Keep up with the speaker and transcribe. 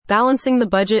Balancing the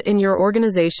budget in your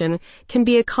organization can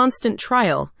be a constant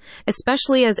trial,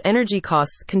 especially as energy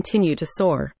costs continue to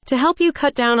soar. To help you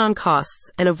cut down on costs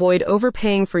and avoid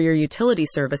overpaying for your utility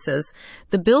services,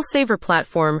 the Bill Saver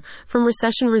platform from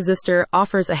Recession Resistor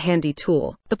offers a handy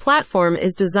tool. The platform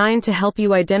is designed to help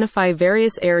you identify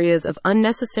various areas of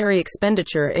unnecessary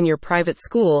expenditure in your private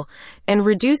school and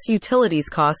reduce utilities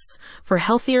costs for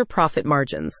healthier profit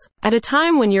margins. At a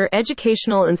time when your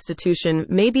educational institution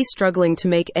may be struggling to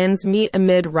make ends meet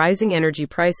amid rising energy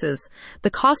prices, the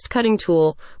cost-cutting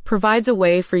tool provides a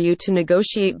way for you to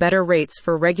negotiate better rates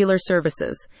for regular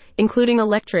services, including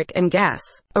electric and gas.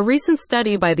 A recent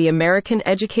study by the American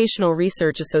Educational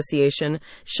Research Association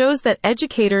shows that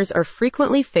educators are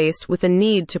frequently faced with a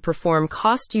need to perform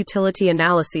cost-utility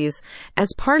analyses as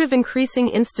part of increasing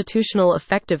institutional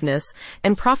effectiveness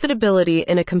and profitability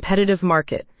in a competitive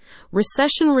market.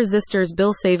 Recession Resistor's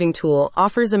bill saving tool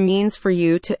offers a means for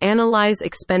you to analyze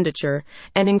expenditure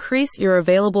and increase your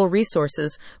available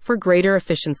resources for greater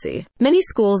efficiency. Many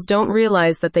schools don't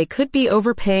realize that they could be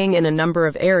overpaying in a number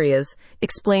of areas,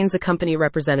 explains a company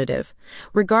representative.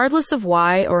 Regardless of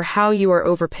why or how you are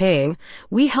overpaying,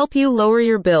 we help you lower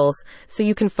your bills so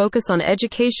you can focus on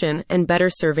education and better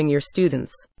serving your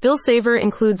students. Bill Saver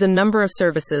includes a number of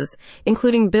services,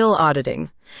 including bill auditing.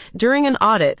 During an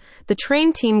audit, the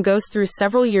trained team goes through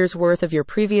several years' worth of your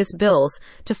previous bills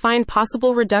to find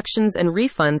possible reductions and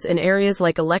refunds in areas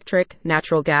like electric,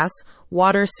 natural gas,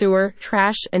 water, sewer,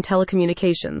 trash, and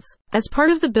telecommunications. As part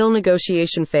of the bill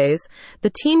negotiation phase,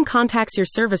 the team contacts your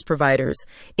service providers,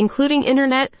 including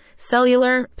internet,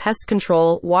 cellular, pest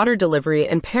control, water delivery,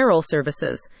 and payroll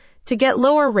services, to get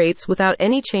lower rates without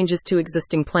any changes to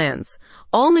existing plans.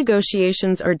 All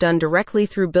negotiations are done directly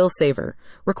through Bill Saver,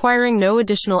 requiring no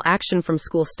additional action from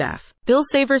school staff. Bill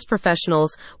Saver's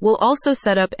professionals will also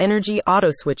set up energy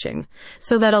auto-switching,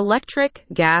 so that electric,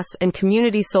 gas, and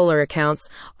community solar accounts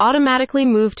automatically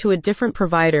move to a different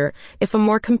provider if a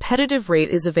more competitive rate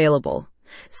is available,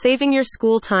 saving your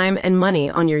school time and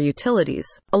money on your utilities.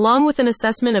 Along with an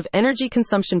assessment of energy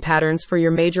consumption patterns for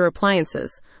your major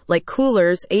appliances, like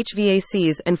coolers,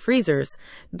 HVACs, and freezers,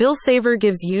 Bill Saver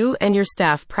gives you and your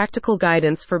staff practical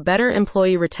guidance for better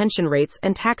employee retention rates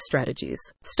and tax strategies.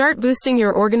 Start boosting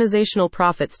your organizational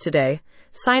profits today.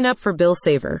 Sign up for Bill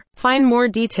Saver. Find more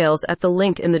details at the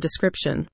link in the description.